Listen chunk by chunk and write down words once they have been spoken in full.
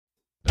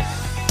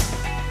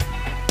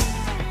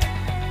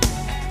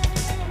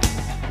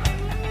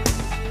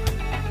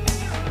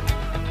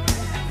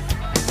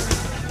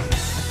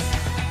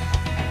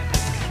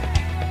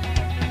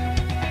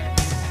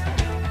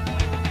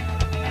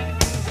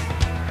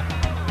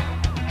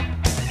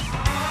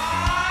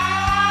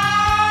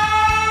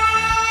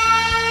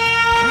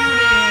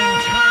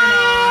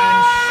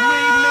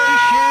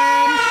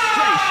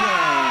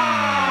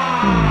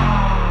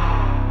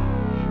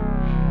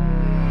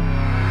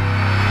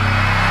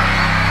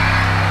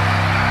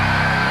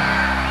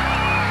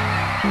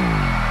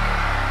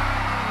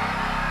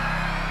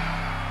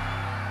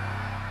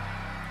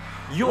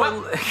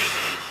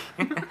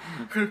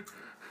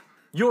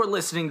You're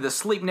listening to the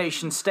Sleep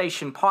Nation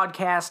Station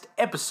podcast,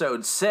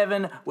 episode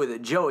 7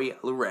 with Joey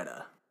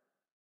Lauretta.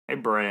 Hey,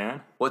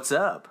 Brian. What's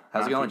up?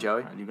 How's it going,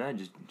 Joey? Not too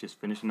bad. Just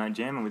finished the night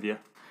jamming with you.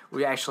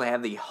 We actually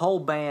have the whole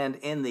band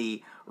in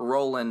the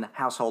Roland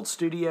household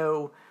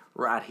studio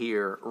right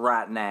here,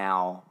 right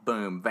now.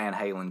 Boom, Van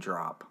Halen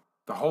drop.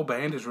 The whole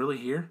band is really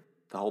here?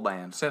 The whole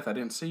band. Seth, I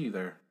didn't see you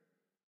there.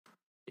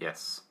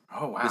 Yes.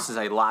 Oh, wow. This is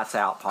a lights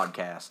out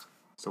podcast.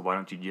 So why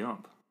don't you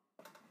jump?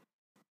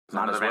 Is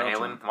that another Van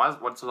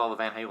Halen? What's with all the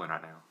Van Halen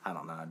right now? I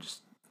don't know.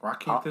 Why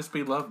can't this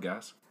be love,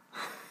 guys?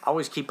 I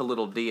always keep a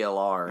little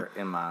DLR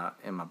in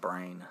my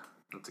brain.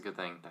 It's a good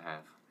thing to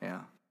have. Yeah.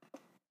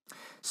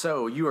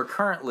 So you are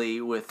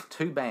currently with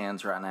two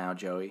bands right now,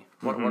 Joey.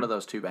 What are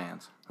those two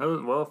bands?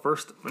 Well,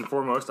 first and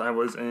foremost, I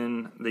was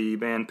in the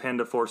band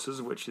Panda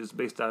Forces, which is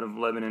based out of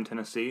Lebanon,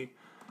 Tennessee.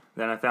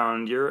 Then I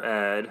found your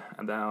ad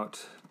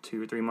about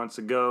 2 or 3 months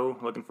ago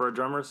looking for a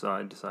drummer, so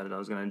I decided I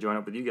was going to join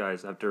up with you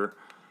guys after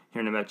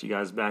hearing about you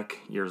guys back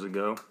years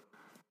ago.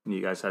 And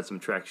you guys had some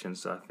traction,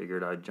 so I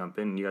figured I'd jump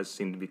in. You guys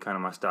seem to be kind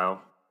of my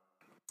style.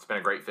 It's been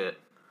a great fit.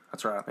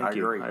 That's right. Thank I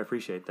you. agree. I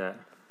appreciate that.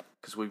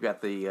 Because we've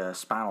got the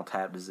spinal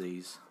tap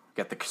disease.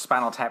 We've got the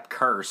spinal tap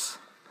curse.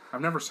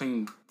 I've never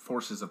seen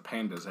forces of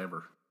pandas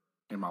ever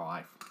in my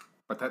life.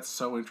 But that's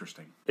so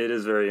interesting. It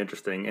is very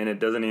interesting, and it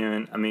doesn't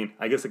even,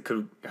 I guess it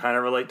could kind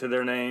of relate to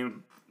their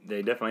name.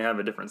 They definitely have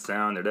a different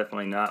sound. They're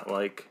definitely not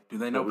like... Do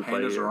they know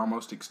pandas are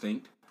almost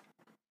extinct?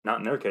 Not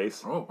in their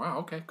case. Oh, wow,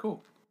 okay,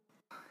 cool.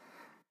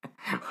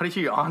 What are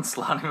you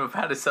onslaughting him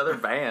about this other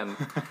band?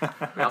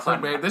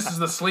 Look, man, this is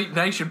the Sleep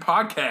Nation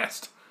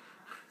podcast.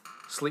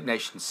 Sleep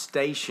Nation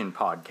Station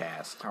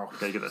podcast. Oh,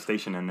 Gotta get that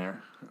station in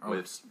there.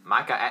 With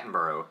Micah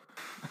Attenborough.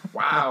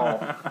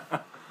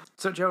 wow.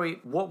 So, Joey,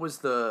 what was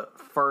the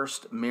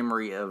first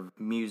memory of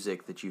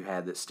music that you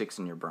had that sticks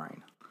in your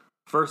brain?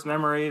 First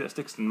memory that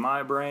sticks in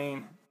my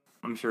brain,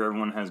 I'm sure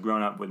everyone has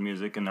grown up with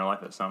music in their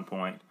life at some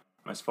point.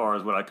 As far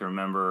as what I can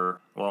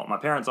remember, well, my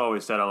parents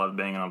always said I loved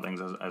banging on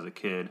things as a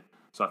kid,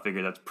 so I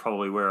figured that's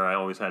probably where I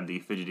always had the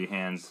fidgety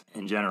hands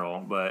in general.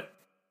 But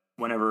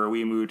whenever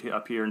we moved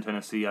up here in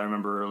Tennessee, I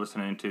remember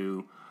listening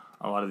to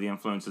a lot of the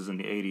influences in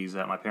the 80s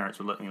that my parents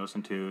would let me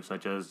listen to,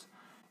 such as,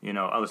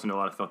 I listened to a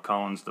lot of Phil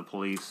Collins, The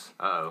Police,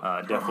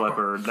 Def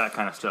Leppard, that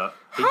kind of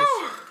stuff.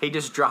 He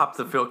just dropped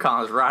the Phil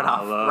Collins right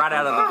out of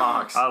the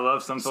box. I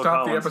love some Phil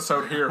Stop Collins. the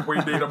episode here. We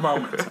need a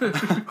moment.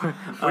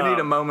 We need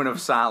a moment of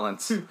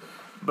silence.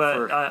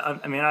 But, I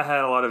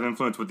had a lot of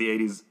influence with the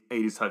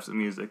 80s types of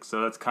music,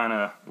 so that's kind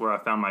of where I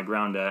found my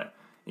ground at.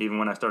 Even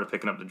when I started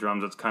picking up the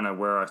drums, that's kind of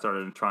where I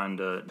started trying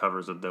to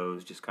covers of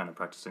those, just kind of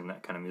practicing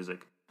that kind of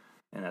music.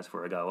 And that's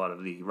where I got a lot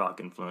of the rock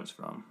influence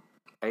from.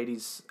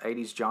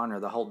 80s genre,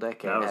 the whole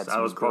decade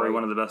that was probably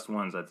one of the best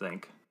ones, I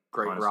think.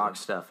 Great honestly. rock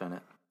stuff in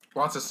it.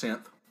 Lots of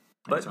synth.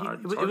 But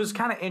it was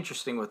kind of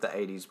interesting with the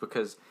 80s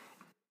because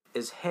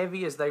as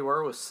heavy as they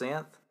were with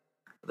synth,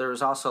 there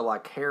was also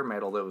like hair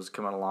metal that was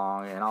coming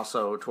along, and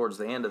also towards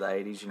the end of the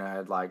 80s,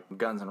 had like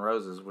Guns N'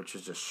 Roses, which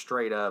is just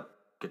straight up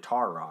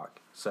guitar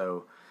rock.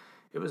 So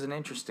it was an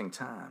interesting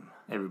time.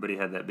 Everybody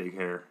had that big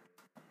hair.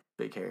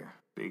 Big hair.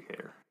 Big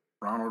hair.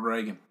 Ronald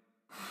Reagan.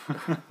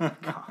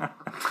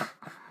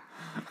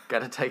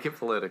 Got to take it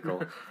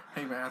political.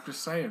 Hey, man, I'm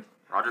just saying.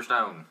 Roger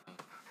Stone.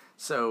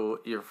 So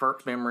your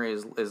first memory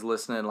is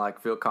listening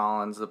like Phil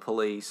Collins, The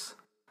Police.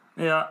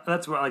 Yeah,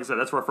 that's where, like I said,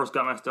 that's where I first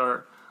got my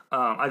start.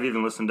 I've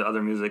even listened to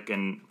other music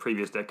in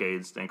previous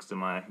decades thanks to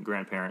my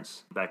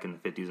grandparents back in the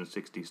 50s and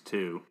 60s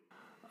too.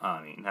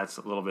 That's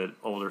a little bit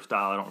older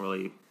style. I don't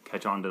really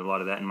catch on to a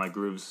lot of that in my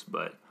grooves,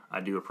 but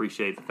I do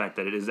appreciate the fact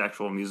that it is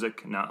actual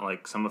music, not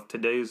like some of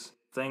today's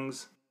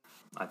things.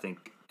 I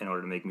think in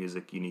order to make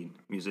music, you need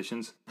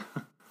musicians.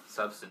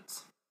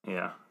 Substance.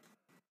 Yeah.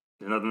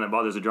 There's nothing that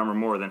bothers a drummer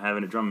more than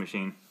having a drum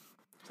machine.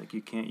 It's like,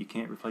 you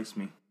can't replace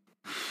me.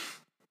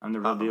 I'm the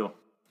real deal.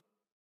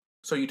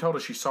 So you told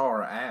us you saw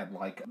our ad.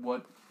 Like,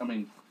 what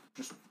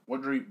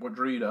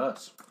drew you to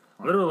us?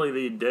 Literally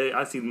the day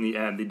I seen the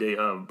ad, the day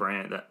of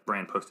that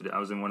Brand posted it. I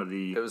was in one of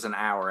the. It was an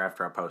hour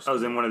after I posted. I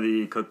was in one of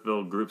the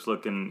Cookville groups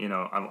looking.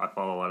 I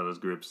follow a lot of those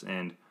groups,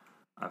 and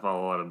I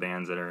follow a lot of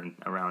bands that are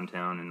around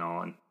town and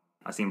all. And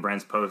I seen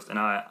Brand's post,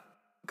 and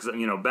because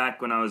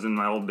back when I was in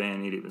my old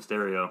band, Idiot with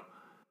Stereo,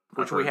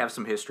 which we have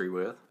some history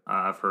with.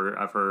 I've heard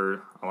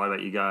a lot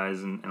about you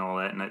guys and all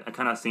that, and I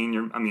kind of seen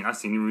your. I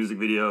seen your music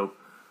video.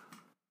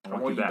 I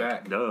Want You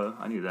Back. Duh,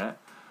 I knew that.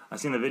 I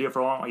seen the video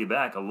for I Want You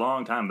Back a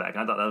long time back,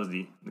 and I thought that was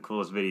the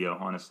coolest video,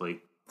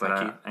 honestly.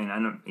 Thank you. And I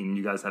know, and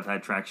you guys have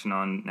had traction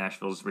on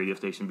Nashville's radio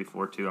station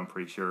before too. I'm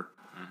pretty sure.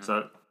 Mm-hmm.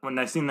 So when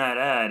I seen that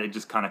ad, it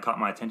just kind of caught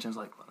my attention. I was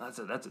like, well,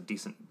 that's a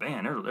decent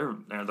band.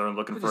 They're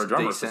looking for a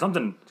drummer. Decent. So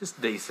something just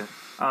decent.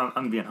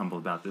 I'm being humble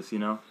about this,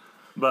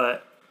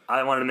 but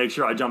I wanted to make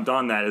sure I jumped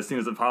on that as soon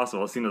as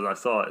possible, as soon as I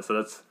saw it. So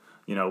that's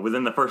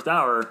within the first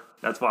hour.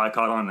 That's why I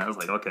caught on that. I was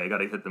like, okay, I got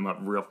to hit them up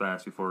real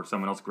fast before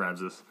someone else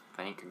grabs this.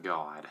 Thank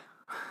God.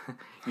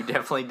 You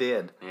definitely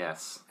did.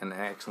 Yes. An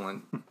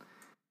excellent.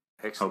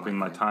 Hoping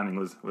my timing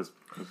was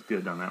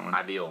good on that one.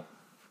 Ideal.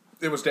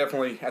 it was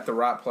definitely at the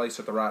right place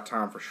at the right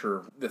time for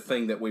sure. The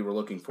thing that we were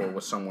looking for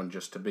was someone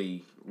just to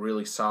be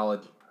really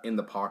solid in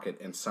the pocket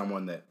and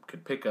someone that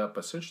could pick up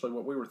essentially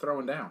what we were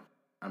throwing down.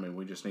 I mean,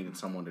 we just needed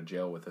someone to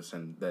gel with us,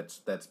 and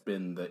that's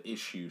been the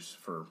issues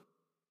for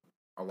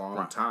a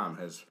long time,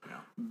 has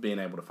been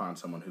able to find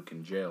someone who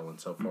can gel. And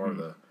so far,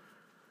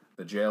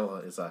 the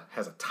gel has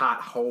a tight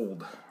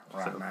hold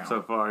now.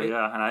 So far,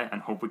 yeah, and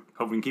hope we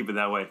can keep it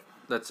that way.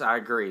 I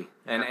agree,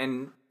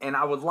 and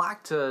I would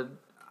like to.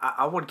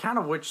 I would kind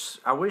of wish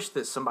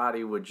that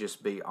somebody would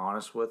just be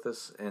honest with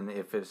us, and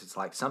if it's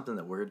like something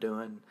that we're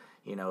doing,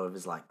 if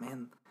it's like,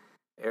 man.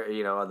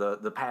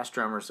 The past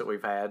drummers that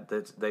we've had,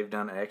 they've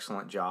done an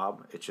excellent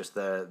job. It's just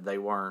that they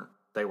weren't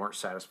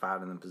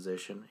satisfied in the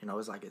position.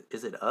 It's like,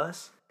 is it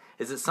us?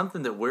 Is it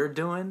something that we're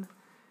doing?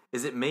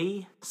 Is it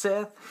me,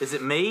 Seth? Is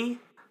it me?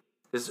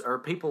 Are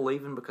people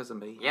leaving because of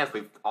me? Yes,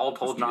 we've all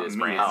told you this,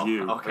 Brandon. It's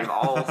you. Okay. We've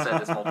all said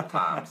this multiple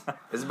times.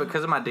 Is it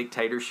because of my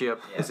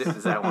dictatorship? Yes.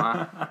 Is that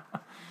why?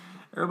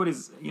 Everybody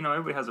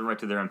has a right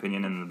to their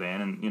opinion in the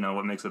band, and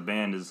what makes a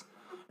band is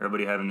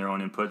everybody having their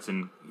own inputs,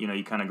 and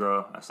you kind of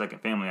grow a second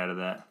family out of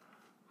that,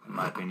 in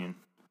my opinion.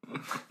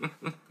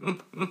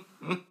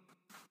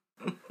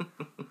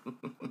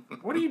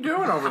 What are you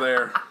doing over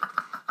there?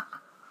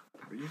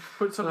 You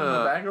put something in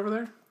the bag over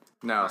there?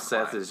 No,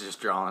 Seth is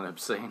just drawing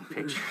obscene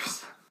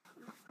pictures.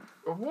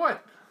 Of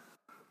what?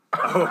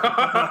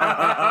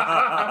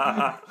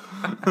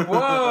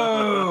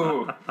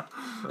 Whoa!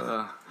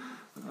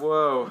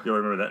 Whoa! You'll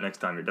remember that next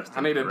time you're dusting.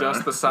 I need to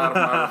dust the side of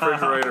my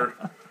refrigerator.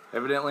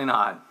 Evidently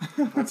not.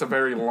 That's a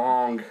very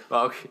long...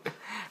 Okay.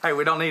 Hey,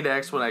 we don't need an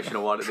explanation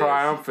of what it is.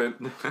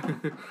 Triumphant.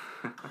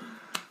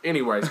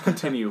 Anyways,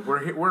 continue.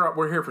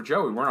 We're here for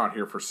Joey. We're not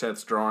here for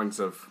Seth's drawings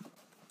of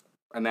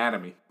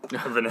anatomy.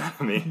 Of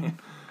anatomy.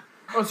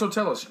 Oh, so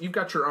tell us, you've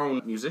got your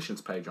own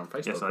musicians page on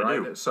Facebook, yes, I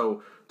right? do.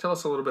 So tell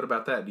us a little bit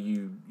about that. Do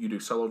you do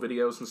solo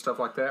videos and stuff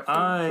like that?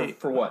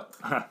 For what?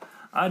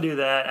 I do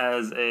that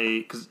as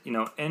because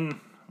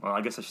well,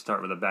 I guess I should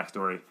start with a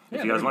backstory. Yeah,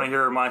 if you guys want to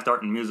hear my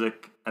start in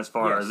music, as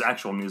far as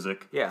actual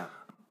music,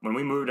 when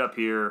we moved up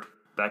here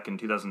back in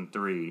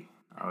 2003,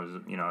 I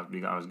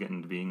was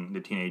getting to being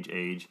the teenage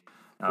age.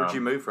 Where'd you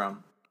move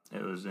from?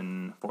 It was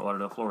in Fort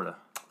Lauderdale, Florida.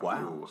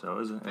 Wow. So it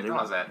was.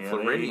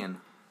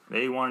 Floridian.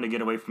 They wanted to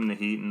get away from the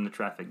heat and the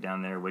traffic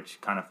down there, which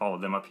kind of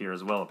followed them up here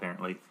as well,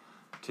 apparently,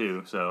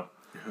 too. So,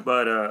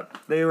 but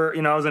they were,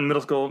 I was in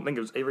middle school. I think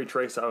it was Avery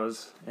Trace.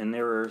 And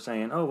they were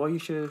saying, "Oh, well, you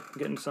should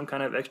get into some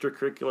kind of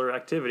extracurricular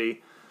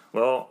activity."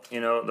 Well,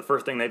 the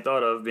first thing they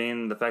thought of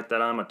being the fact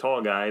that I'm a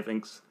tall guy,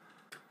 thinks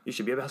you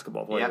should be a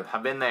basketball player. Yep,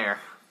 I've been there.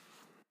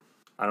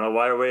 I don't know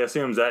why everybody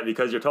assumes that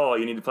because you're tall,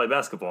 you need to play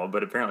basketball,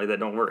 but apparently that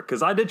don't work.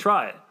 Because I did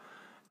try it.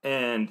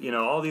 And,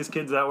 all these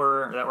kids that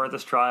were at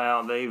this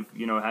tryout, they've,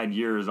 had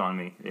years on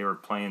me. They were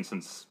playing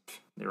since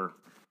they were,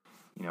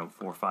 4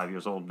 or 5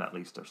 years old at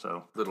least or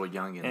so. Little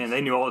youngins. And they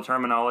knew all the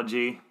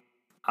terminology.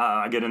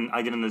 I get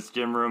in this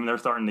gym room, they're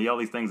starting to yell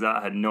these things out.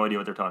 I had no idea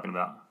what they're talking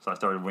about. So I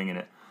started winging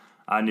it.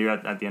 I knew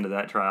at the end of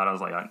that tryout, I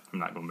was like, I'm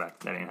not going back.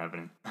 That ain't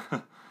happening.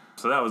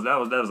 So that was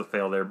a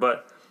fail there.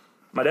 But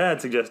my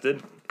dad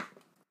suggested,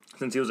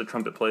 since he was a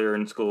trumpet player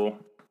in school,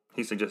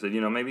 he suggested,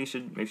 maybe you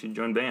should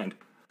join band.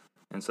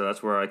 And so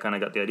that's where I kind of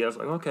got the idea. I was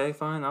like, okay,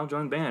 fine, I'll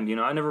join band.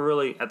 I never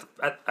really,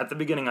 at the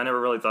beginning, I never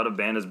really thought of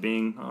band as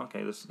being,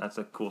 that's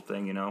a cool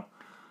thing,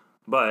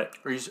 But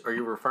Are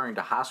you referring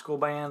to high school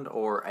band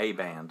or a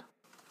band?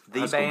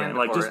 The band?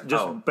 Like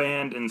just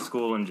band in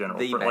school in general.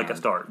 Like a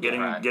start.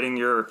 Getting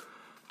your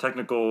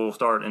technical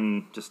start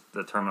in just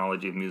the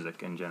terminology of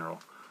music in general.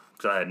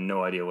 Because I had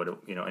no idea what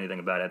anything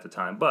about it at the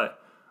time. But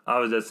I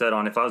was just set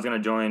on, if I was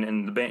going to join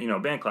in the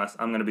band, band class,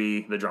 I'm going to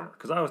be the drummer.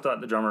 Because I always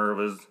thought the drummer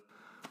was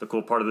the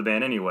cool part of the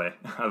band anyway,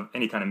 of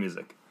any kind of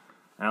music.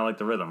 And I like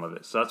the rhythm of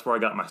it. So that's where I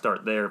got my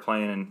start there,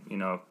 playing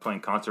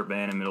concert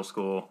band in middle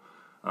school.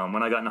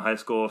 When I got into high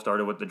school, I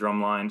started with the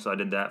drum line, so I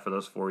did that for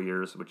those 4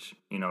 years, which,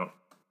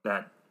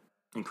 that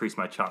increased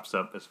my chops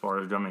up as far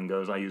as drumming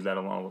goes. I use that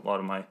a lot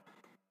of my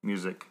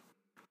music.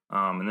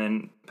 And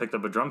then picked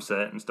up a drum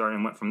set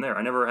and went from there.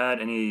 I never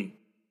had any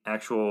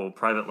actual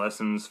private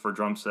lessons for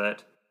drum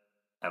set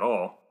at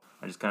all.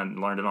 I just kind of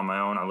learned it on my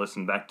own. I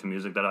listened back to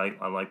music that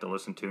I like to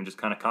listen to and just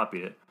kind of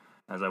copied it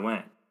as I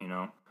went,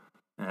 And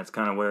that's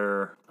kind of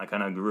where I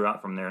kind of grew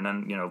out from there. And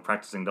then,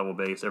 practicing double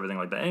bass, everything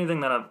like that. Anything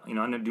that I need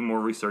to do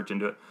more research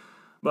into it.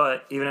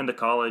 But even into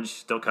college,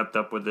 still kept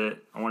up with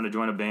it. I wanted to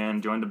joined a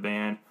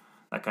band,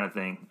 that kind of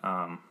thing.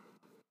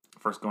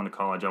 First going to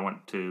college, I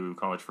went to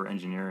college for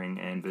engineering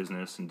and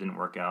business and didn't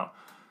work out.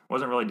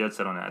 Wasn't really dead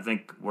set on that. I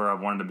think where I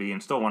wanted to be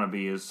and still want to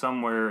be is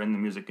somewhere in the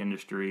music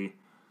industry.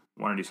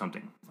 Want to do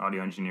something,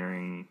 audio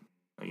engineering,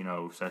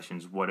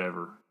 sessions,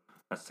 whatever.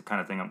 That's the kind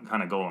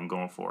of goal I'm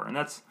going for, and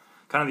that's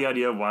kind of the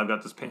idea of why I've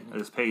got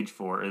this page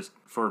for, is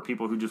for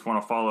people who just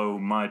want to follow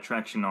my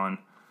traction on,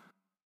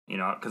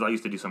 because I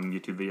used to do some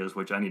YouTube videos,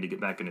 which I need to get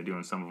back into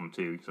doing some of them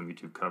too, some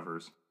YouTube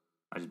covers.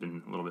 I've just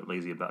been a little bit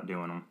lazy about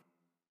doing them.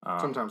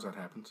 Sometimes that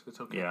happens. It's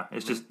okay. Yeah,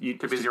 it's just... Too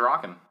busy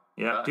rocking.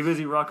 Yeah, too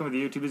busy rocking with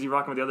you, too busy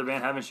rocking with the other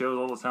band, having shows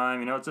all the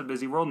time. It's a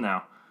busy world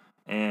now.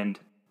 And,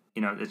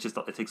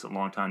 it takes a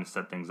long time to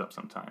set things up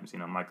sometimes,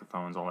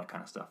 microphones, all that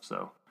kind of stuff.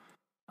 So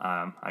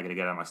I got to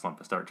get out of my slump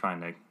and start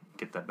trying to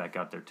get that back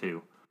out there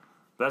too.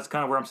 But that's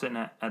kind of where I'm sitting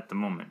at the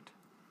moment.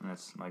 And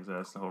that's, like I said,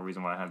 that's the whole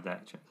reason why I have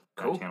that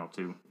channel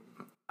too.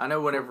 I know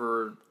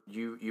whenever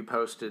you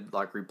posted,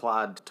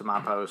 replied to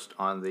my post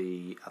on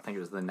I think it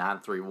was the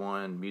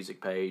 931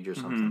 music page or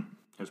something. Mm-hmm.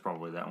 It was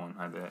probably that one,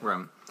 I bet.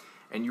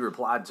 And you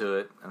replied to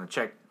it, and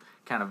I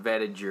kind of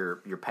vetted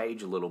your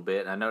page a little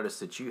bit. I noticed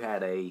that you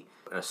had a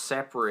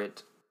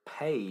separate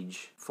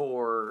page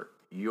for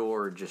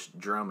your just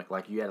drumming,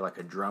 you had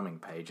a drumming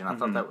page, and I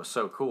thought that was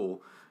so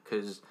cool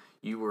because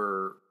you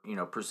were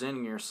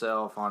presenting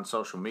yourself on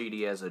social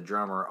media as a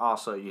drummer.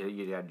 Also,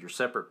 you had your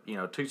separate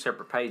 2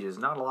 separate pages.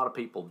 Not a lot of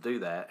people do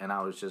that, and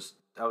I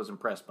was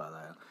impressed by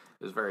that.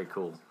 It was very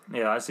cool.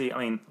 Yeah, I see. I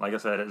mean, like I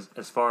said,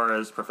 as far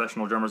as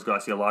professional drummers go, I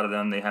see a lot of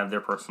them, they have their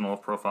personal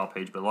profile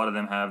page, but a lot of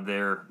them have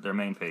their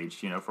main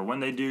page. For when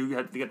they do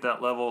get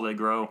that level, they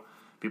grow,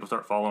 people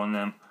start following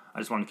them. I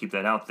just want to keep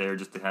that out there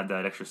just to have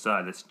that extra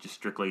side that's just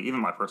strictly, even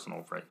my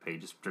personal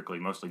page is strictly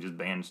mostly just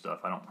band stuff.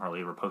 I don't hardly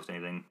ever post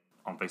anything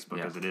on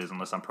Facebook as it is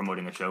unless I'm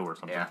promoting a show or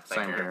something. Yeah,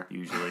 same here.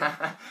 Usually.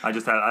 I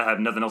have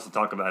nothing else to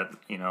talk about,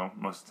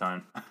 most of the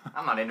time.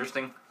 I'm not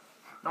interesting.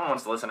 No one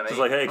wants to listen to me.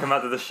 Just hey, come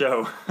out to the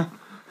show.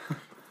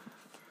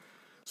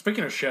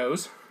 Speaking of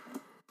shows,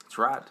 that's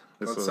right.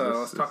 Let's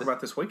talk about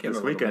this weekend.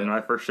 This weekend,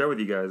 my first show with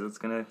you guys. It's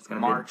gonna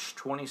March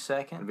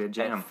 22nd. Be a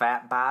jam. At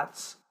Fat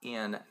Bites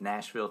in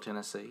Nashville,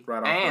 Tennessee.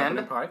 Right off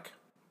Lebanon Pike.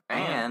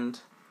 And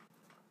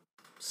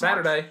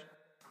Saturday,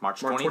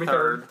 March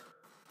 23rd.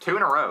 2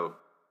 in a row.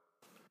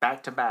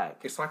 Back to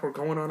back. It's like we're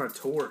going on a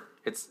tour.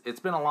 It's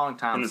been a long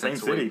time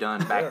since we've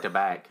done back to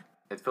back.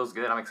 It feels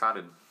good. I'm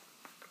excited.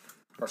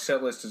 Our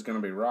set list is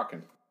going to be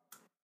rocking.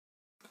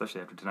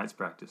 Especially after tonight's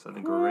practice. I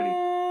think we're ready.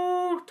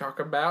 Talk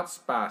about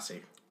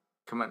spicy.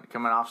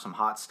 Coming off some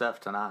hot stuff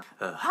tonight.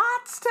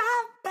 Hot stuff,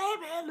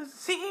 baby,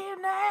 let's hear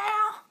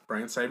now.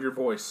 Brand, save your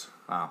voice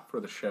for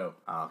the show.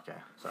 Oh, okay.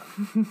 Sorry.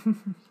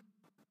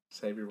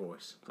 Save your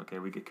voice. It's okay.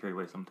 We get carried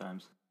away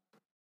sometimes.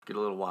 Get a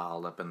little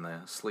wild up in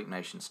the Sleep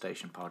Nation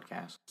Station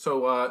podcast.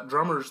 So,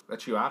 drummers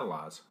that you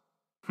idolize.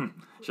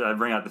 Should I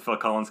bring out the Phil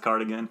Collins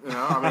card again? No,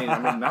 I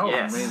mean, no.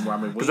 Yes.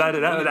 Because that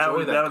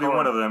would be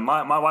one of them.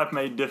 My wife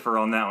may differ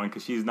on that one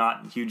because she's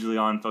not hugely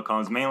on Phil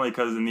Collins, mainly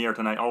because In the Air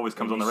Tonight always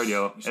comes on the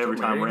radio every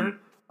time we're in.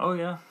 Oh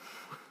yeah.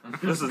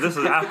 This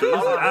is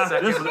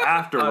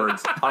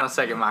afterwards. On a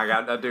second, Mike,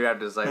 I do have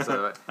to say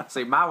something.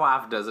 See, my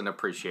wife doesn't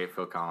appreciate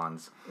Phil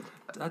Collins.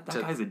 That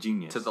guy's a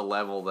genius. To the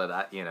level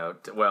that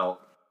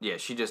yeah,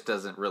 she just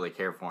doesn't really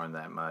care for him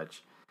that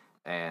much.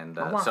 And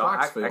so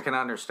I can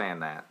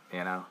understand that,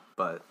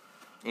 But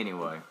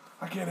anyway.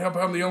 I can't help it.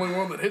 I'm the only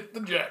one that hit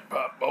the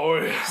jackpot,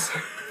 boys.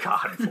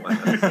 God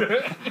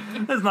bless.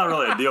 It's not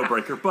really a deal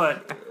breaker,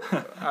 but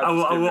I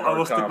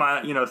will stick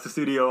my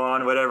studio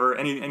on, whatever,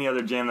 any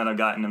other jam that I've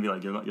gotten and be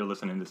like, you're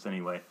listening to this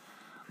anyway.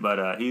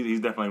 But he's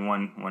definitely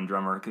one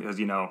drummer because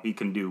he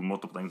can do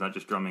multiple things, not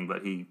just drumming,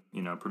 but he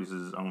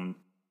produces his own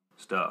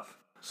stuff.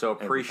 So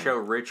pre-show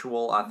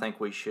ritual, I think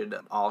we should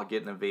all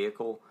get in a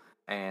vehicle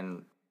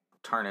and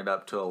turn it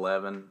up to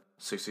 11,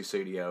 60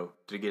 studio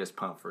to get us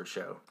pumped for a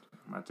show.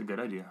 That's a good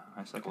idea.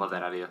 I love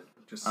that idea.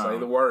 Just say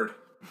the word.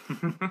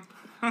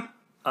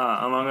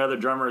 Among other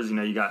drummers,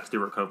 you got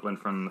Stuart Copeland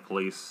from The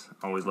Police.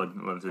 Always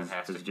loves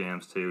his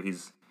jams too.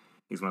 He's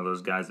one of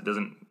those guys that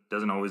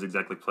doesn't always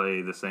exactly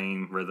play the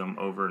same rhythm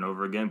over and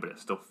over again, but it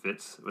still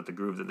fits with the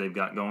groove that they've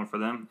got going for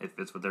them. It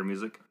fits with their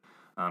music.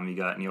 You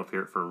got Neil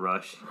Peart for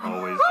Rush.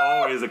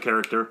 Always a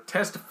character.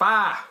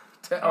 Testify.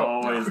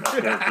 Always a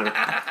character.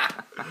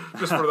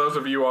 Just for those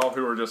of you all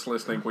who are just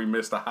listening, we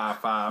missed a high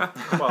five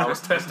while I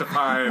was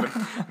testifying.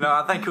 No,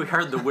 I think we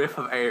heard the whiff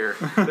of air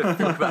that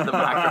flew by the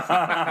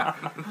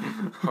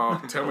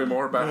microphone. Tell me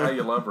more about how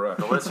you love Rush.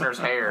 The listener's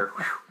hair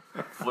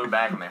flew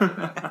back when they heard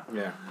that.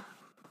 Yeah.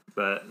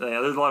 But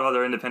there's a lot of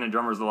other independent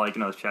drummers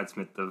that Chad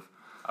Smith of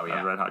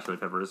Red Hot Chili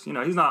Peppers. He's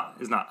not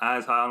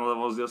as high on the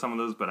level as some of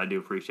those, but I do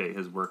appreciate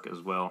his work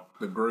as well.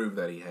 The groove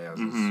that he has.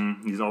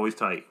 He's always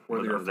tight.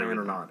 Whether you're a fan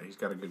or not, he's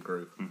got a good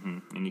groove.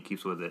 And he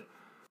keeps with it.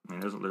 I mean,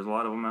 there's a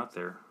lot of them out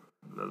there.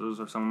 Those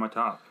are some of my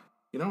top.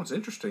 It's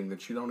interesting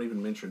that you don't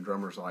even mention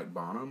drummers like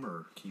Bonham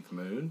or Keith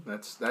Moon.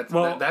 That's a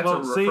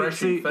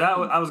refreshing thing.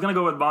 I was gonna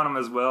go with Bonham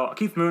as well.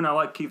 Keith Moon, I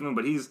like Keith Moon,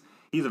 but he's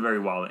a very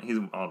wild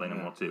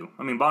animal too.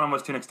 I mean, Bonham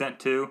was to an extent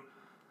too.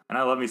 And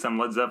I love me some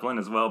Led Zeppelin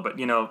as well, but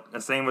the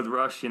same with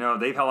Rush.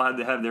 They've all had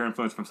to have their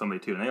influence from somebody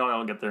too, and they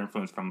all get their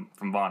influence from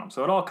Bonham.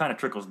 So it all kind of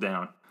trickles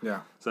down.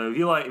 Yeah. So if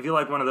you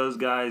like one of those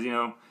guys,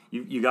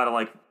 you gotta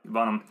like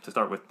Bonham to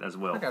start with as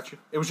well. I got you.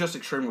 It was just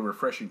extremely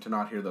refreshing to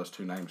not hear those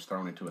two names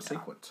thrown into a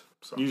sequence.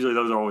 So. Usually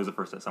those are always the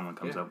first that someone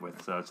comes up with.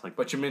 So it's like.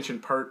 But you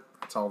mentioned Peart.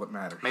 That's all that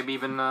matters. Maybe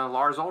even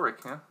Lars Ulrich.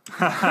 Yeah.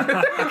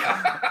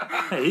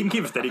 Hey, he can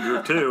keep a steady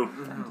groove too.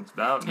 It's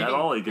about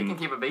all he can. He can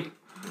keep a beat.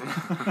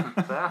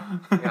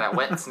 That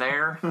wet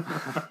snare.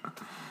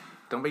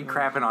 Don't be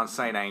crapping on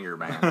Saint Anger,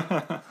 man.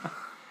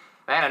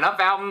 Man,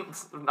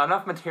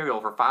 enough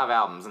material for 5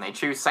 albums, and they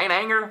choose Saint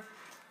Anger.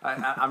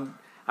 I'm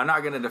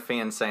not going to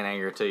defend Saint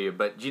Anger to you,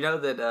 but do you know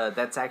that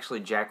that's actually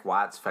Jack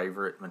White's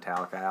favorite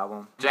Metallica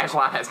album? Jack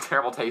White has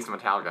terrible taste in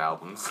Metallica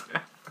albums.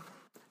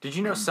 Did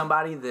you know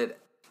somebody that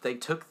they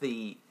took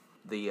the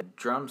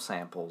drum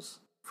samples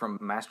from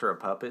Master of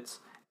Puppets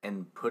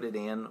and put it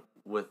in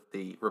with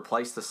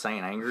replaced the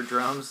Saint Anger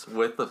drums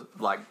with the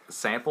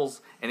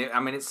samples, and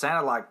it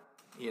sounded like,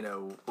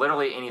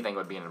 Literally anything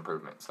would be an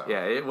improvement. So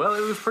yeah, it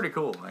was pretty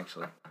cool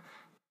actually.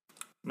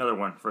 Another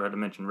one I had to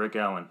mention: Rick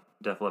Allen,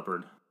 Def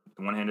Leppard,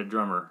 the one-handed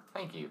drummer.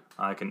 Thank you.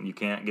 You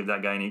can't give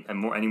that guy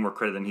any more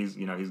credit than he's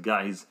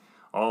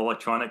all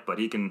electronic, but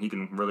he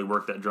can really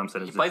work that drum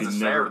set. He plays the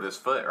snare with his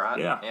foot, right?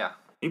 Yeah. Yeah.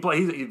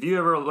 If you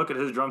ever look at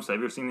his drum set, have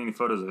you ever seen any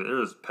photos of it?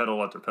 There's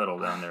pedal after pedal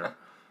down there.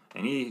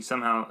 And he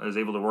somehow is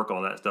able to work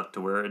all that stuff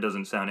to where it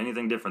doesn't sound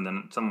anything different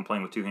than someone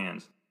playing with 2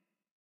 hands.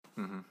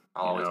 Mm-hmm.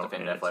 I'll always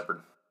defend Def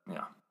Leppard.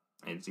 Yeah.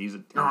 It's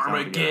easy.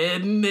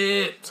 Armageddon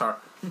it. Sorry.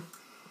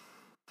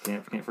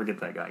 Can't forget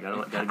that guy.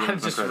 Gotta give I him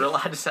just credit.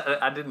 realized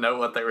I didn't know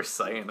what they were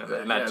saying,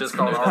 and I just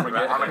called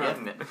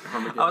Armageddon it.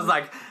 I was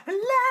like, "Let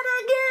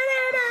her get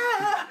it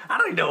up." I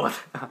don't even know what.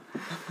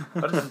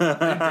 Dude,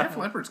 Def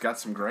Leppard's got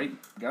some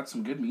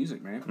good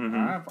music, man. Mm-hmm.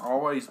 I've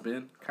always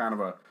been kind of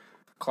a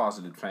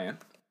closeted fan.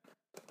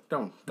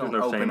 Don't no shame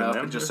open in up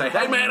them. and just say,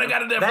 "Hey, man, I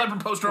got a Def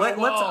Leppard poster on the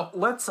wall."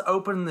 Let's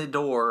open the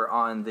door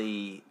on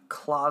the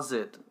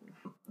closet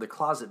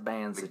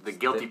bands. The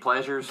guilty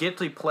pleasures.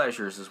 Guilty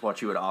pleasures is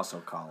what you would also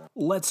call them.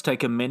 Let's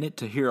take a minute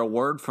to hear a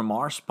word from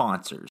our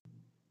sponsors.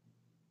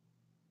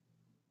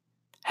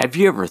 Have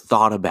you ever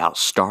thought about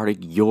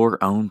starting your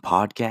own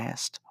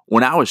podcast?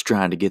 When I was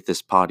trying to get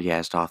this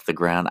podcast off the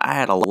ground, I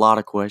had a lot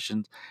of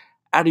questions.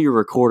 How do you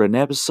record an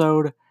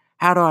episode?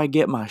 How do I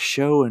get my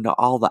show into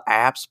all the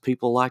apps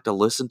people like to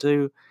listen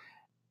to?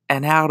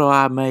 And how do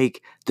I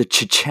make the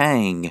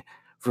cha-chang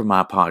for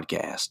my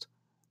podcast?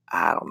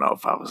 I don't know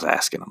if I was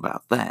asking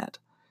about that.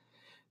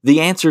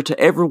 The answer to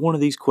every one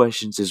of these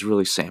questions is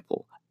really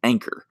simple.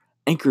 Anchor.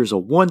 Anchor is a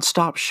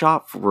one-stop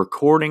shop for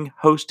recording,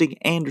 hosting,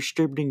 and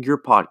distributing your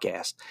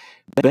podcast.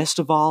 Best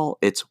of all,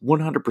 it's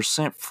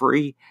 100%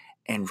 free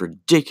and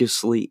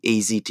ridiculously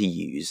easy to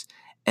use.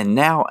 And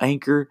now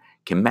Anchor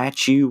can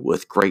match you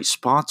with great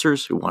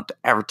sponsors who want to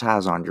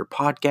advertise on your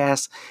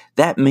podcast.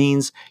 That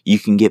means you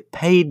can get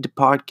paid to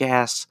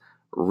podcasts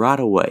right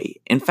away.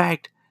 In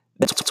fact,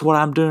 that's what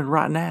I'm doing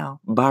right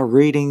now by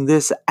reading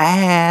this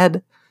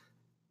ad.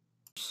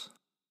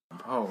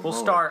 Oh, We'll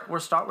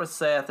Lord. start with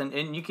Seth,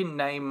 and you can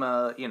name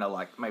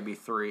maybe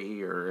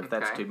 3, or if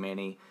that's Okay. too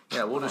many.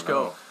 We'll just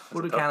go.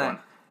 We'll just one.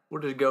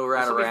 go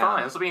right This will be around.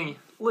 fine. This will be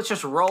Let's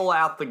just roll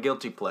out the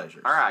guilty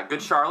pleasures. all right.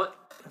 Good Charlotte.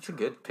 That's a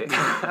good pick.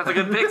 That's a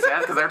good pick,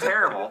 Seth, because they're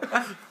terrible.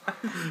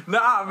 No,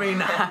 I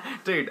mean,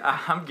 dude,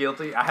 I'm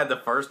guilty. I had the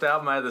first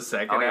album. I had the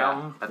second Oh yeah,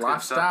 album. that's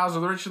good stuff. Lifestyles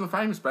of the rich and the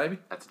famous, baby.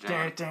 That's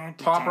a jam.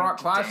 Pop rock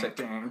classic.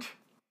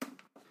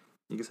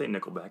 You can say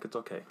Nickelback. It's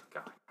okay.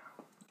 God.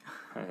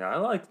 Hey, I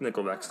like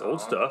Nickelback's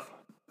old stuff.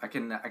 I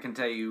can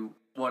tell you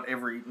what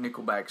every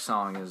Nickelback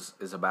song is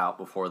about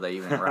before they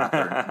even write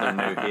their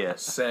new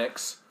hits.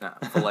 Sex. No,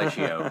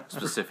 fellatio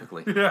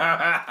specifically.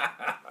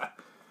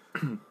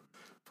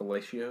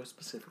 Fellatio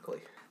specifically.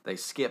 They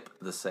skip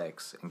the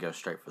sex and go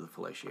straight for the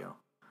fellatio.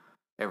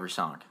 Every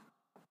song.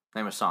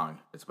 Name a song.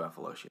 It's about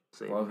fellatio.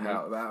 Love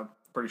how I'm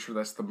pretty sure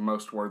that's the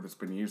most word that's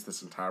been used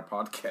this entire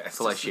podcast.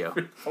 Fellatio.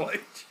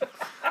 Fellatio.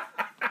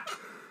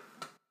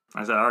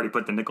 I said I already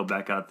put the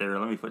Nickelback out there.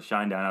 Let me put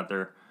Shinedown out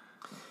there.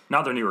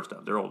 Not their newer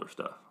stuff. Their older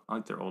stuff. I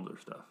like their older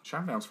stuff.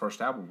 Shinedown's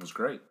first album was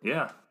great.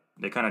 Yeah.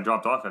 They kind of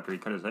dropped off after he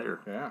cut his hair.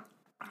 Yeah.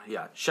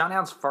 Yeah.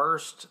 Shinedown's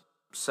first,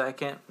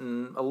 second,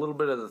 and a little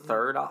bit of the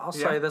third. I'll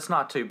say that's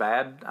not too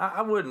bad.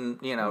 I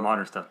wouldn't,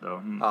 Modern stuff,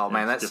 though. Oh,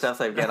 man, that stuff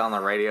they've got on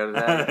the radio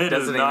today It doesn't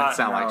does even not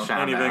sound like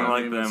Shinedown. anything like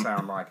Doesn't even them.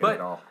 sound like it But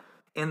at all.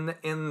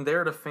 in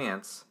their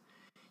defense,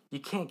 you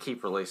can't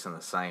keep releasing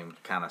the same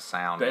kind of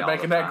sound. They all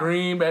making the that time.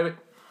 green, baby.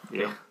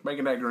 Yeah.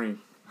 Making that green.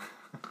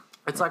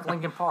 It's like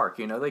Linkin Park,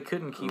 they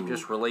couldn't keep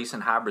just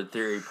releasing Hybrid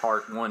Theory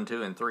Part 1,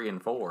 2, and 3,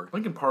 and 4.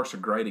 Linkin Park's a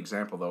great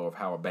example, though, of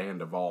how a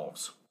band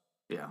evolves.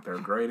 Yeah. They're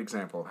a great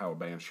example of how a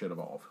band should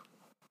evolve.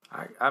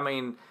 I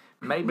mean,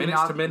 maybe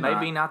Minutes to Midnight.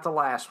 maybe not the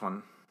last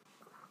one.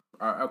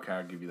 Okay,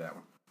 I'll give you that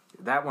one.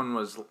 That one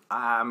was,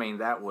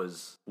 that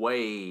was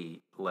way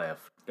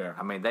left. Yeah.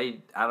 I mean, I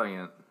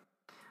don't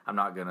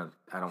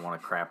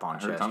want to crap on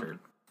heard Chester. something.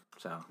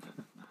 So,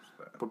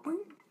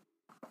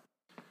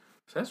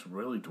 That's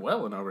really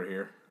dwelling over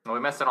here. Well,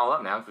 we messed it all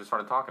up now because we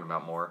started talking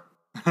about more.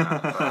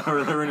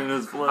 We're ruining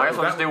his flow. I guess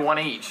we'll just do one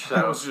each.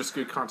 That So. was just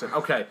good content.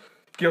 Okay,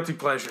 guilty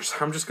pleasures.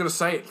 I'm just going to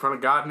say it in front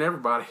of God and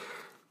everybody.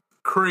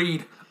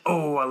 Creed.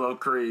 Oh, I love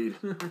Creed.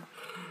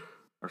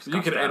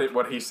 You can edit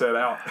what he said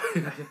out.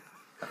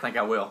 I think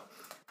I will.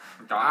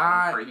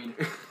 I- Creed.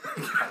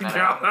 That's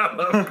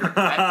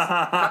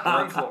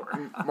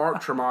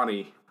Mark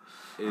Tremonti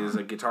is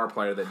a guitar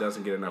player that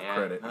doesn't get enough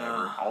credit.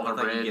 All the I think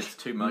he bridge. gets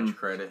too much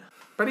credit.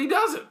 But he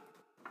doesn't.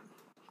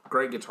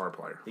 Great guitar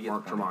player, gets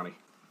Mark money.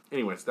 Tremonti.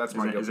 Anyways, that's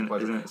my guilty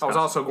pleasure. isn't it I was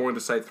also going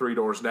to say Three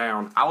Doors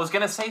Down. I was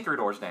gonna say Three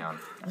Doors Down.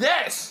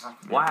 Yes!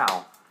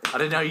 Wow. I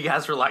didn't know you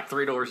guys were like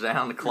 3 doors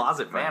down the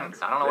closet, Man, fans.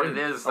 I don't know what it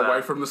is.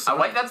 Away from the sun.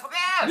 Wait, that's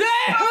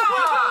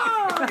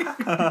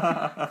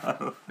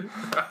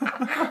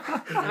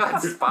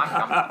That's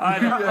Spock.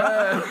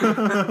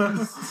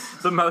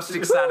 The most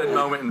excited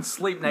moment in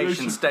Sleep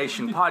Nation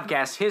Station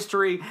podcast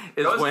history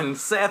is when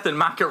Seth and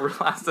Micah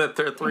realized that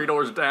they're 3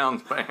 doors down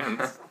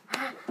fans.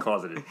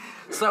 Closeted.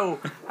 So,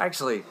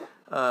 actually,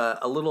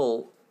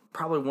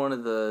 probably one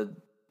of the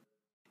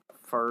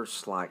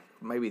first, like,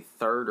 maybe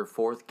third or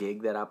fourth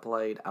gig that I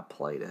played a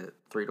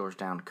 3 Doors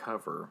Down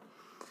cover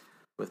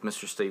with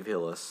Mr. Steve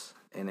Hillis,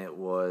 and it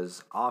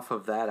was off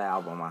of that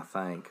album, I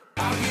think.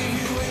 I'll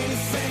give you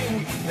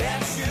anything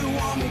that you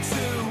want me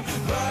to,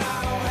 but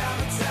I don't have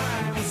the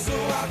time, so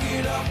I'll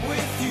get up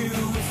with you.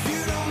 If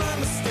you don't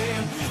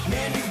understand,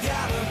 man, you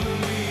gotta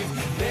believe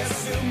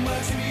there's too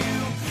much of you,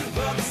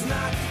 but it's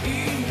not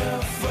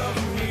enough of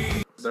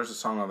me. There's a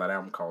song on that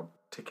album called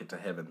Ticket to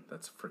Heaven.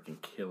 That's a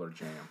freaking killer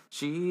jam.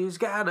 She's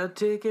got a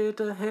ticket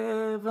to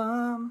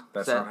heaven.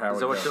 That's not how it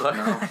goes.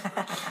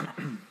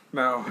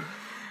 No.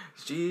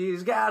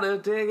 She's got a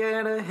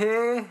ticket to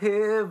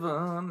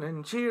heaven,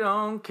 and she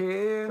don't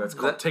care. That's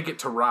called Ticket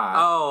to Ride.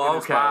 Oh, and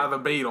it's okay. by the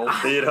Beatles.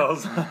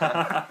 Beatles.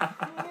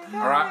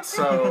 All right,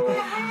 so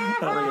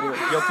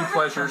guilty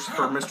pleasures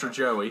for Mr.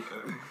 Joey,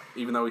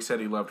 even though he said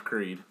he loved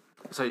Creed.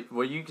 So,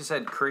 well, you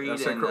said Creed and...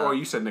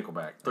 you said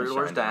Nickelback. 3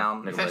 Doors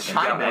Down. It said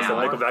Shine I said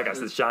Down. Nickelback. I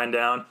said Shine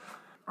Down.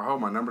 Oh,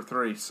 my number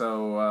 3.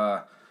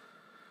 So,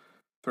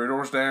 3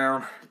 Doors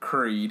Down,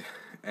 Creed,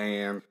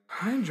 and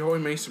I enjoy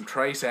me some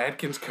Trace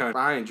Adkins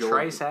country. I enjoy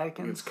Trace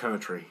Adkins?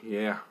 country,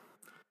 yeah.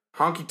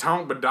 Honky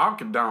tonk, but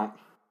donky donk.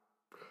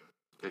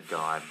 Good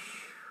God.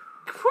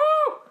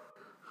 Woo!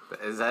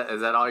 Is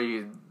that all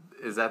you...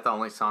 Is that the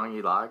only song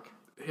you like?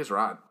 His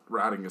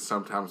writing is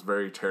sometimes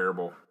very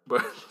terrible,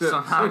 but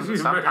Sometimes. very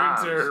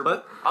terrible.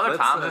 But Other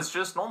times it's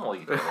just normal.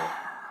 You go.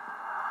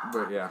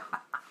 But yeah.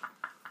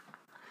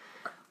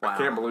 Wow. I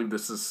can't believe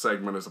this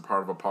segment is a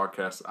part of a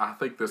podcast. I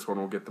think this one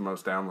will get the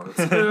most downloads.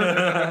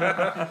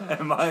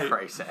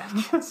 Trace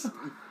Adkins.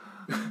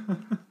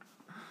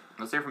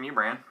 Let's hear from you,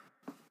 Bran.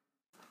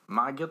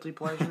 My guilty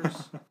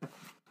pleasures,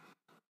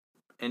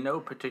 in no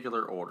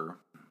particular order,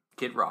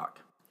 Kid Rock.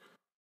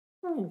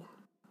 Ooh.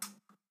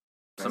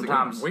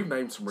 Sometimes we've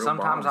named some real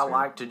Sometimes I bombs here.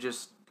 like to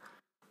just,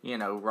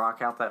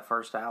 rock out that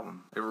first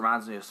album. It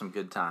reminds me of some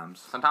good times.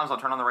 Sometimes I'll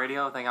turn on the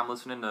radio, think I'm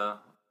listening to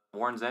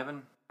Warren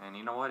Zevon, and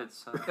you know what?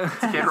 It's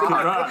Kid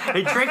Rock.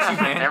 He tricks you,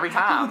 man. Every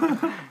time.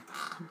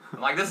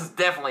 I'm like, this is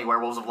definitely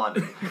Werewolves of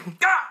London.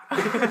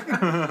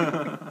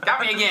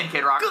 Got me again,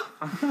 Kid Rock.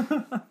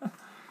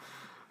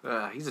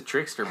 He's a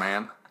trickster,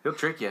 man. He'll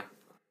trick you.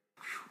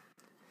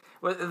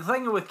 Well, the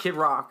thing with Kid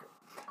Rock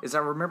is I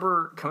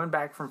remember coming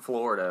back from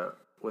Florida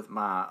with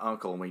my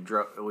uncle, and we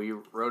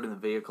rode in the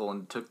vehicle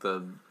and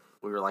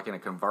we were like in a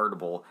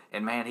convertible,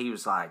 and man, he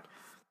was like,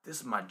 this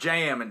is my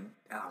jam, and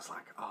I was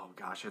like, oh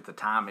gosh, at the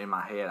time in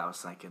my head I was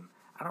thinking,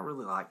 I don't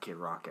really like Kid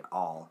Rock at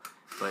all,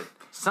 but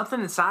something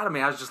inside of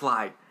me, I was just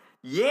like,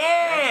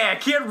 yeah,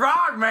 Kid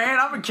Rock, man,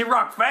 I'm a Kid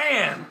Rock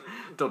fan.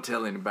 Don't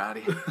tell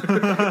anybody.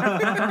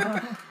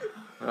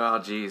 Oh,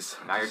 jeez.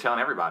 Now you're telling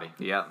everybody.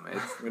 Yeah,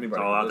 it's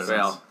Anybody all out there.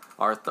 listens.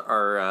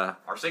 well,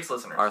 Our 6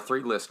 listeners. our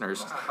 3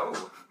 listeners.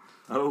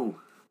 Oh.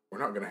 We're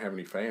not going to have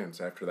any fans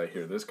after they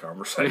hear this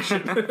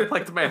conversation.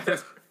 Like the band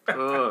is.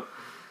 Ugh.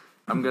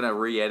 I'm gonna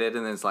re-edit,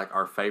 and then it's like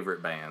our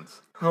favorite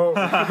bands. Oh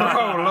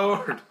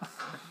Lord!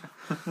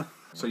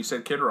 So you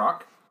said Kid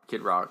Rock.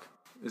 Kid Rock.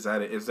 Is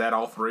that it? Is that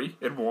all 3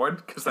 in one?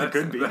 Because that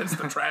could be. That's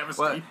the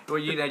travesty. Well,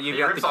 you He got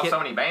rips the off Kid, so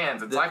many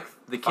bands. It's like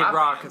the Kid 5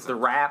 Rock, bands. the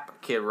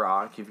rap Kid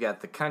Rock. You've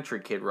got the country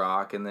Kid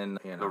Rock, and then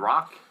The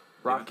Rock.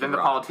 Rock Then Kid the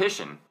Rock.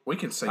 politician. We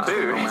can sing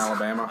Dude. Sweet Home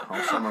Alabama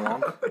all summer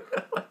long.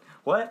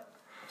 What?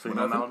 Sweet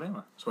Home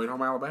Alabama. Sweet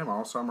Home Alabama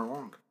all summer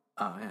long.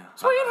 Oh yeah.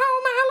 Sweet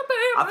Home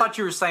I Alabama. thought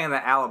you were saying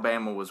that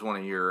Alabama was one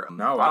of your.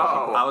 No,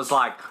 I was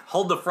like,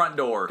 hold the front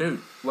door. dude,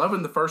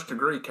 Loving the First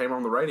Degree came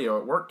on the radio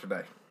at work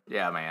today.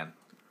 Yeah, man.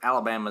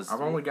 Alabama's.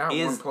 I've only got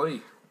one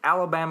plea.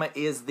 Alabama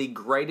is the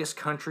greatest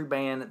country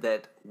band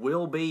that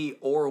will be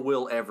or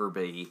will ever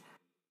be.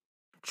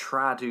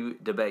 Try to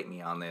debate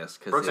me on this.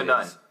 Brooks and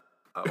Dunn.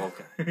 Oh,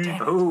 okay.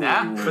 Ooh.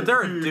 Yeah? But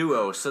they're a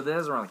duo, so that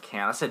doesn't really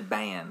count. I said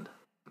band.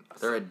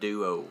 They're a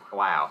duo.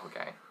 Wow,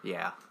 okay.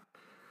 Yeah.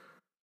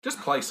 Just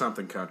play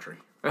something country.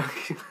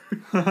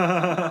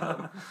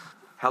 How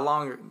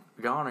long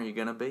gone are you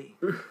going to be?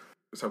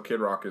 So Kid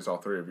Rock is all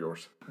 3 of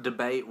yours.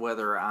 Debate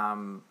whether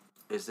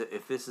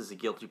if this is a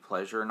guilty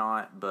pleasure or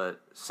not,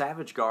 but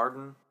Savage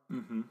Garden,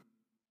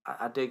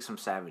 I dig some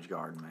Savage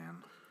Garden, man.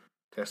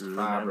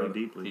 Testify, brother.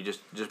 deeply. You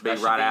just be That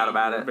should right out be-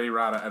 about it. Be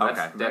right at Okay.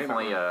 That's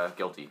definitely a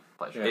guilty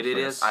pleasure. It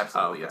is?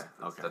 Absolutely. Oh, okay.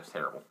 It's- Okay. That's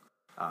terrible.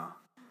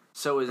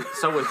 So with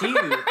you,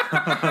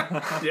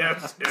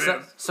 Yes, it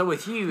is. so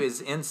with you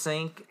is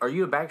NSYNC. Are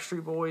you a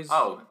Backstreet Boys?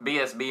 Oh,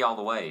 BSB all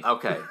the way.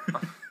 Okay.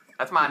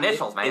 That's my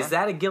initials, man. Is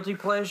that a guilty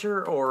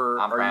pleasure, or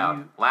I'm are proud.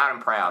 you... Loud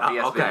and proud.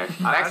 BSB. Okay.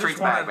 Backstreet's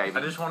back, baby.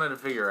 I just wanted to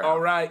figure out. All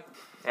right.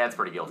 Yeah, it's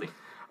pretty guilty.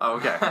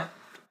 Okay.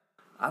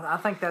 I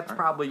think that's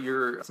probably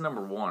it's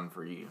number one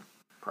for you,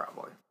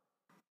 probably.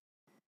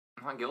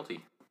 I'm not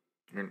guilty.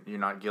 You're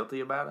not guilty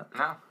about it?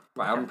 No.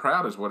 Loud and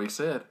proud is what he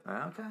said.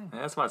 Okay.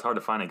 Yeah, that's why it's hard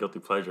to find a guilty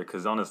pleasure,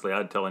 because honestly,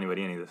 I'd tell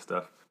anybody any of this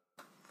stuff.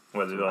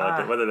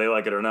 Whether they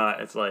like it or not.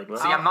 It's like... Well,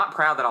 See, I'm not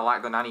proud that I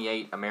like the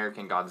 98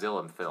 American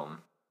Godzilla film,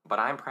 but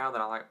I am proud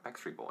that I like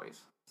Backstreet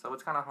Boys. So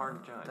it's kind of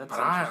hard to judge. But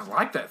I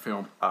like that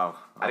film. Oh,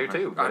 I do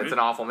too, but it's an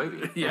awful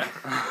movie. Yeah.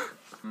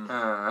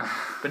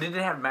 But it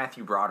did have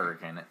Matthew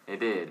Broderick in it. It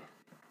did.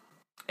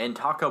 And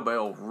Taco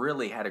Bell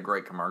really had a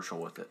great commercial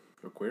with it.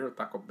 Queer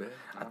Taco Bell.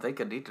 I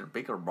think I need a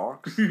bigger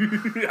box. I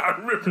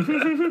remember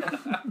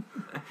that.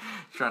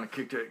 Trying to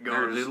kick that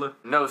There's Godzilla.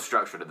 no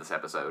structure to this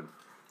episode.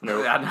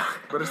 no, I know.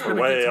 But it's we're been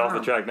a way good off the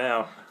time. track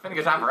now. It's been a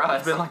good time for us.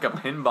 It's been like a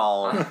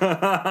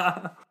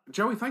pinball.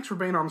 Joey, thanks for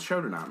being on the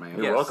show tonight,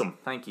 man. You're welcome.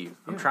 Thank you.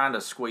 I'm trying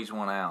to squeeze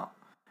one out.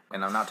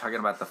 And I'm not talking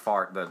about the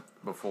fart that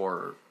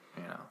before,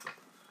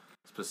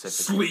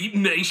 specifically. Sleep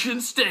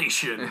Nation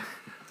Station.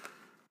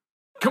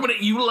 Coming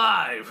at you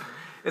live.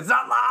 It's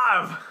not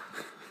live!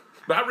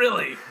 Not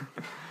really.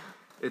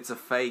 It's a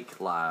fake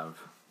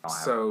live.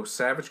 So,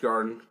 Savage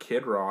Garden,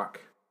 Kid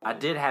Rock. I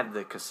did have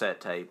the cassette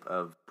tape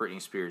of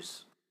Britney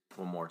Spears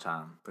One More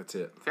Time. That's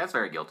it. See, that's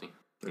very guilty.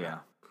 Yeah.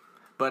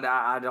 But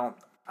I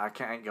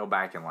can't go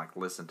back and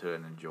listen to it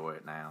and enjoy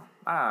it now.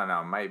 I don't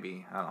know,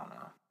 maybe. I don't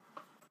know.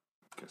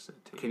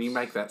 Cassette tapes. Can you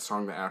make that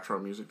song the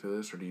outro music to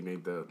this, or do you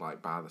need to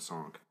buy the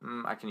song?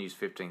 I can use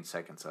 15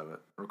 seconds of it.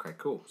 Okay,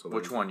 cool. So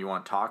Which one? You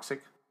want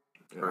Toxic?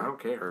 Yeah, I don't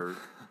care. Or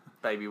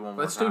Baby One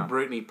More Let's Time? do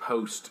Britney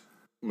post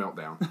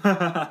meltdown.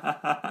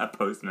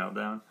 Post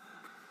meltdown.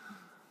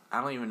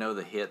 I don't even know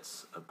the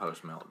hits of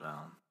Post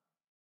Meltdown.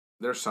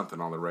 There's something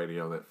on the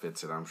radio that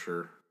fits it, I'm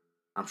sure.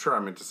 I'm sure I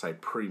meant to say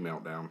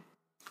pre-meltdown.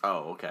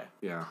 Oh, okay.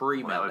 Yeah.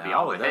 Pre-Meltdown. That would be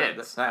all the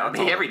hits. That would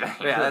be everything.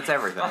 Yeah, that's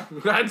everything.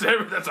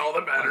 That's all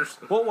that matters.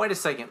 Well, wait a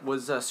second.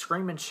 Was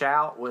Scream and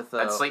Shout with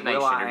That's Sleep Nation.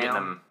 Will.i.am? You're getting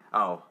them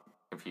Oh.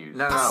 confused.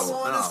 No, I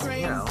wanna no. scream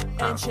You know.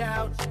 and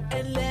shout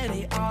and let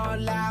it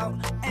all out.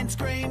 And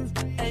scream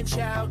and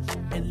shout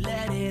and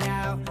let it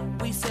out.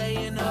 We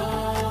saying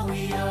oh,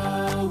 we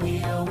oh,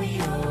 we oh, we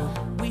oh.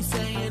 We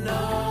saying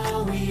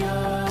oh, we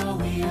oh,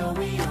 we oh,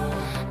 we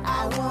oh.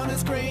 I wanna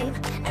scream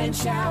and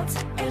shout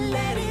and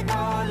let it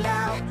all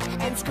out.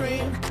 And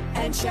scream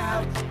and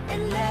shout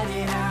and let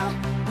it out.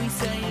 We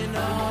saying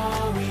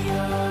oh, we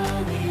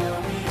oh, we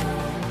oh, we oh.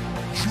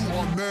 You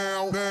are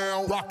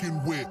now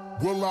rocking with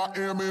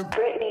Will.i.am in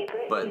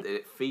But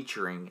it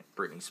featuring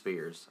Britney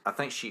Spears. I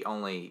think she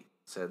only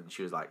said,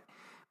 she was like,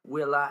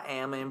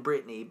 Will.i.am and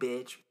Britney,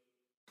 bitch.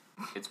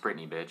 It's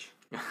Britney, bitch.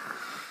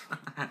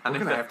 I'm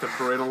going to have to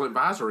parental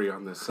advisory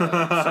on this.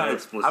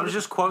 Explicit. I was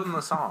just quoting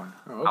the song.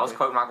 Oh, okay. I was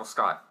quoting Michael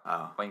Scott.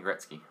 Oh. Wayne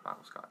Gretzky.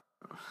 Michael Scott.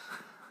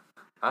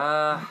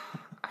 I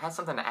had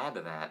something to add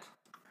to that.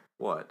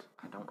 What?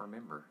 I don't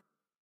remember.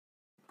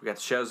 We got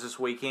the shows this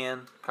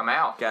weekend. Come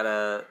out. Got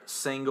a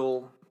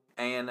single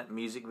and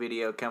music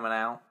video coming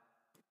out.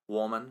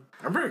 Woman.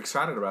 I'm very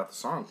excited about the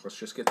song. Let's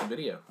just get the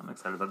video. I'm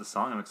excited about the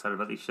song. I'm excited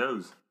about these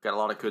shows. Got a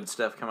lot of good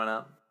stuff coming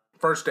up.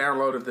 First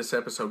download of this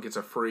episode gets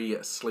a free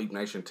Sleep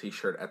Nation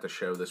t-shirt at the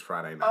show this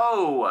Friday night.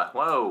 Oh,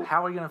 whoa.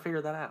 How are we going to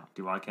figure that out?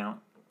 Do I count?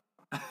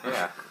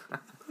 Yeah.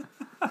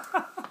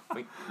 I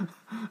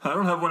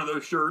don't have one of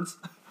those shirts.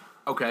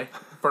 Okay.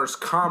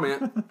 First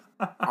comment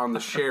on the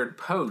shared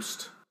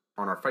post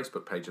on our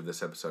Facebook page of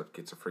this episode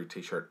gets a free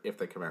t-shirt if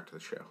they come out to the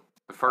show.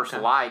 The first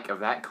like of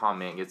that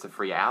comment gets a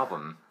free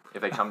album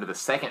if they come to the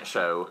second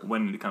show.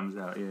 When it comes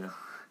out, yeah.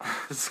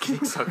 This is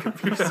getting so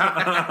confusing. And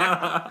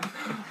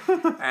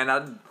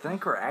I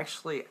think we're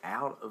actually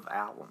out of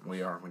albums.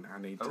 We are.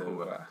 I need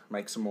to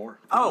make some more.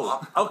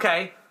 Oh,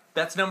 okay.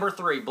 That's number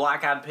 3,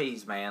 Black Eyed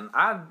Peas, man.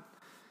 I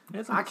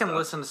can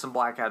listen to some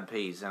Black Eyed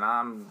Peas,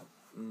 and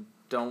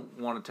don't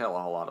want to tell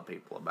a whole lot of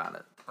people about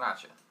it.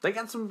 Gotcha. They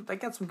got some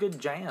good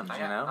jams, you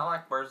I know.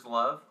 like Where's the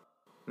Love.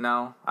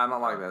 No, I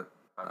don't like that.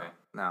 Okay.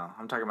 No,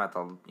 I'm talking about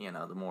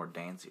the more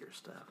dancier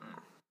stuff.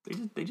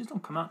 They just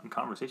don't come out in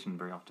conversation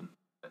very often.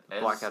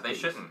 Black Eyed They Peas.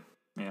 shouldn't.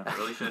 Yeah. They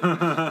really shouldn't.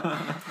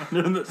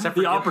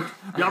 the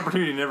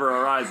opportunity never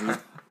arises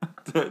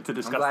to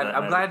discuss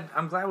that.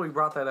 I'm glad we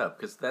brought that up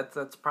because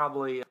that's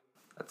probably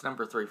that's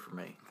number 3 for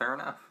me. Fair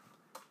enough.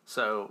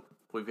 So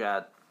we've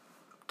got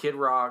Kid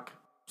Rock,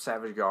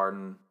 Savage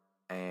Garden,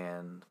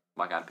 and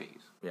Black Eyed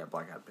Peas. yeah,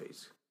 Black Eyed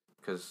Peas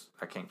because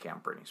I can't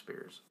count Britney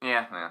Spears.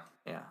 Yeah.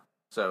 Yeah.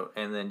 So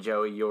and then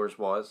Joey, yours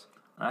was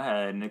I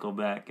had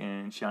Nickelback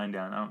and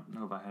Shinedown. I don't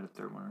know if I had a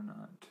third one or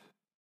not.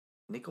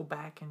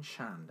 Nickelback and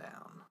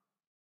Shinedown.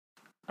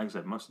 Like I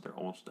said, most of their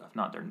old stuff,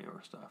 not their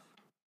newer stuff.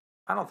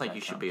 I don't think That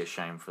you should be counts.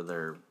 ashamed for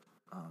their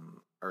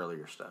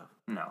earlier stuff.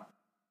 No.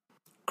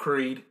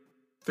 Creed,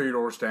 Three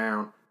Doors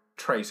Down,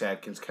 Trace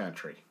Adkins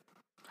Country.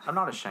 I'm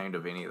not ashamed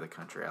of any of the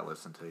country I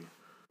listen to.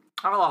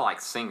 I have a lot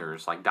of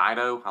singers, like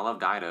Dido. I love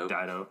Dido.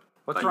 Dido.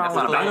 What's Like, wrong is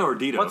with it Dido or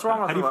Dido? What's wrong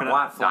How with do you the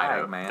pronounce white flag,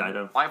 Dido? man?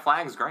 Dido. White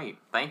Flag's great.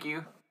 Thank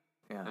you.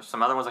 Yeah. There's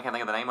some other ones I can't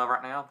think of the name of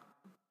right now.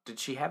 Did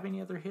she have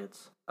any other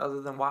hits other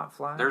than White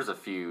Flag? There's a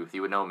few.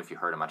 You would know them if you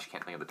heard them. I just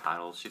can't think of the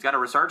titles. She's got a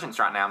resurgence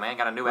right now, man.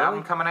 Got a new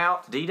album coming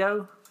out.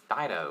 Dido.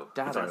 Dido.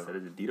 That's what I Dido. said.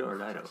 Is it Dido or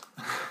Dido?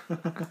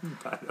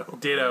 Dido.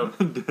 Ditto.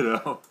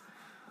 Ditto.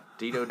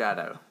 Dido.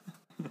 Dido.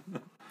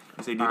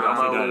 You say Dido, I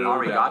say Dido.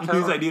 Arigato.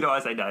 You say Dido, I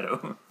say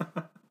Dido.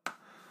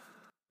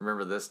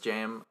 Remember this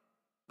jam?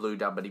 Blue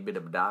da ba dee ba da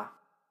ba da.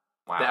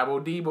 Wow.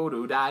 Dabble debo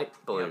do die.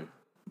 Blue. Yep.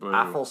 Blue.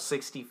 Eiffel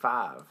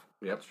 65.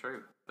 Yep. That's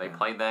true. They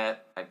played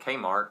that at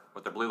Kmart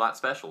with their blue light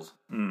specials.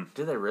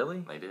 Did they really?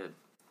 They did.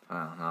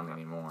 Oh, not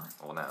anymore.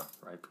 Well, no.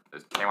 Right.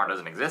 Kmart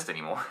doesn't exist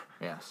anymore.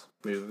 Yes.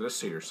 Neither does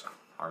Sears.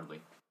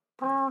 Hardly.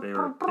 They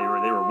were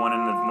one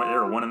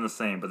and the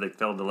same, but they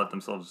failed to let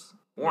themselves.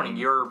 Warning,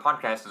 your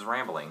podcast is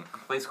rambling.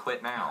 Please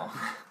quit now.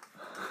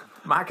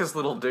 Micah's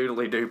little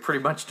doodly doo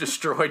pretty much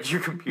destroyed your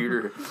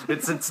computer.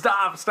 It said,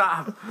 stop.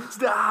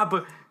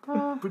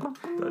 Don't do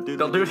it again.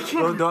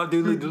 Don't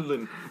doodly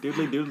doodling.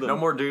 Doodly doodling. No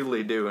more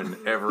doodly doing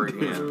ever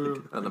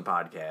again on the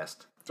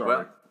podcast. Sorry.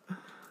 Well,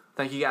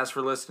 thank you guys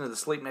for listening to the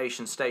Sleep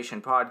Nation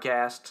Station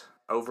podcast.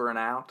 Over and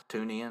out.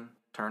 Tune in.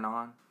 Turn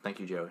on. Thank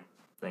you, Joey.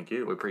 Thank We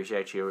you.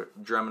 appreciate you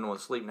drumming with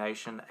Sleep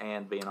Nation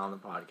and being on the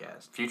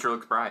podcast. Future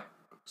looks bright.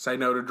 Say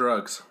no to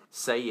drugs.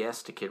 Say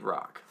yes to Kid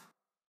Rock.